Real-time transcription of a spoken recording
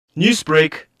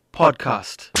Newsbreak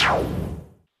Podcast.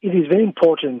 It is very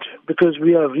important because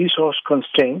we are resource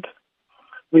constrained.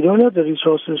 We don't have the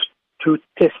resources to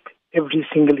test every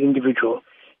single individual.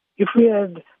 If we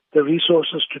had the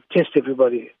resources to test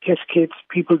everybody, test kits,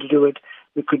 people to do it,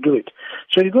 we could do it.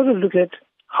 So you've got to look at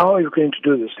how are you going to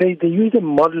do this. They use a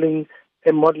modeling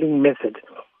method.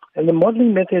 And the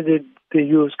modeling method that they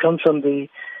use comes from the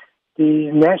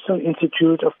National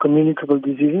Institute of Communicable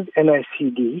Diseases,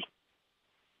 NICD.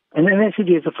 And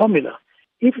NICD is a formula.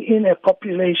 If in a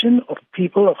population of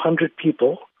people, of 100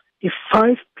 people, if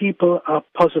 5 people are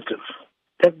positive,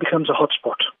 that becomes a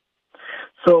hotspot.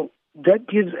 So that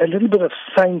gives a little bit of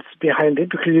science behind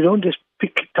it, because you don't just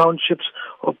pick townships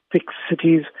or pick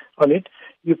cities on it.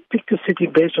 You pick a city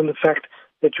based on the fact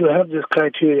that you have this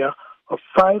criteria of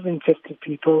 5 infected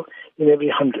people in every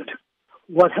 100.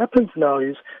 What happens now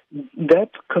is that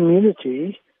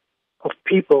community of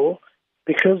people,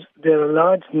 because there are a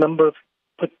large number of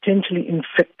potentially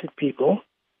infected people,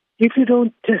 if you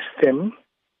don't test them,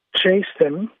 trace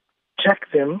them, track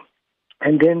them,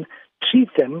 and then treat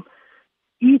them,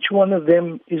 each one of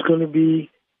them is going to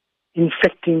be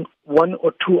infecting 1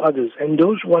 or 2 others, and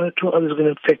those 1 or 2 others are going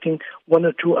to be infecting 1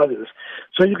 or 2 others.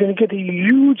 So you're going to get a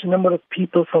huge number of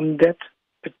people from that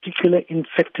particular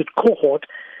infected cohort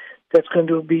that's going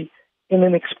to be, in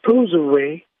an explosive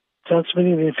way,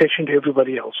 transmitting the infection to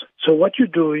everybody else. So what you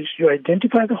do is you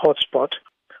identify the hotspot.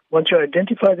 Once you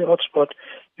identify the hotspot,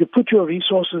 you put your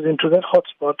resources into that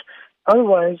hotspot.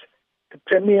 Otherwise, the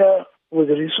premier, with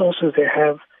the resources they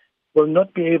have, will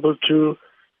not be able to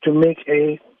make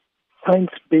a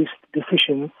science-based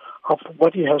decision of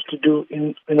what he has to do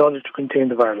in order to contain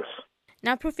the virus.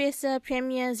 Now, Professor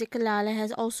Premier Zikalala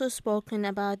has also spoken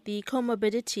about the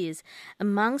comorbidities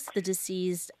amongst the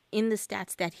deceased in the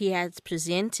stats that he has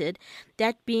presented,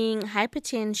 that being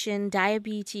hypertension,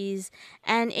 diabetes,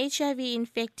 and HIV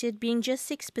infected being just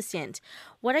 6%.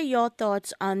 What are your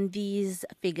thoughts on these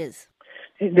figures?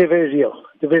 They're very real.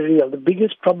 The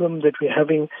biggest problem that we're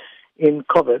having in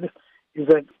COVID is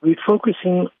that we're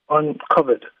focusing on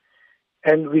COVID,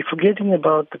 and we're forgetting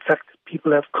about the fact that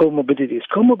people have comorbidities.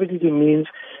 Comorbidity means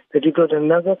that you've got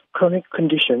another chronic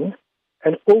condition,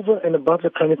 and over and above the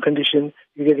chronic condition,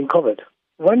 you're getting COVID.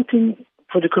 One thing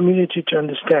for the community to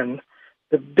understand,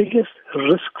 the biggest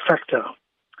risk factor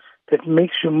that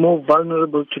makes you more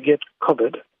vulnerable to get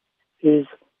COVID is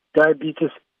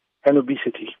diabetes and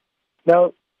obesity.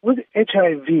 Now, with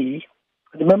HIV,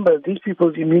 remember, these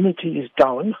people's immunity is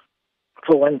down,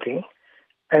 for one thing.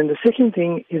 And the second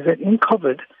thing is that in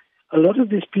COVID, a lot of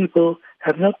these people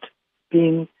have not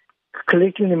been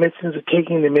collecting the medicines or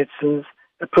taking the medicines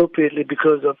appropriately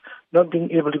because of not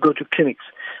being able to go to clinics.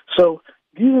 So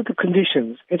these are the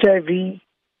conditions. HIV,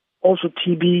 also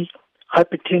TB,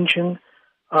 hypertension,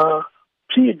 are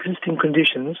pre-existing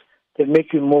conditions that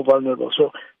make you more vulnerable. So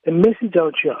the message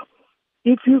out here,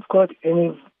 if you've got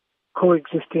any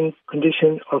coexisting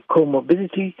condition or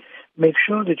comorbidity, make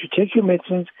sure that you take your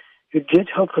medicines, you get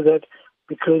help for that,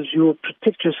 because you will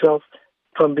protect yourself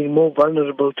from being more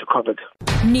vulnerable to COVID.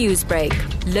 Newsbreak,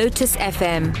 Lotus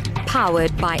FM,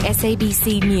 powered by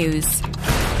SABC News.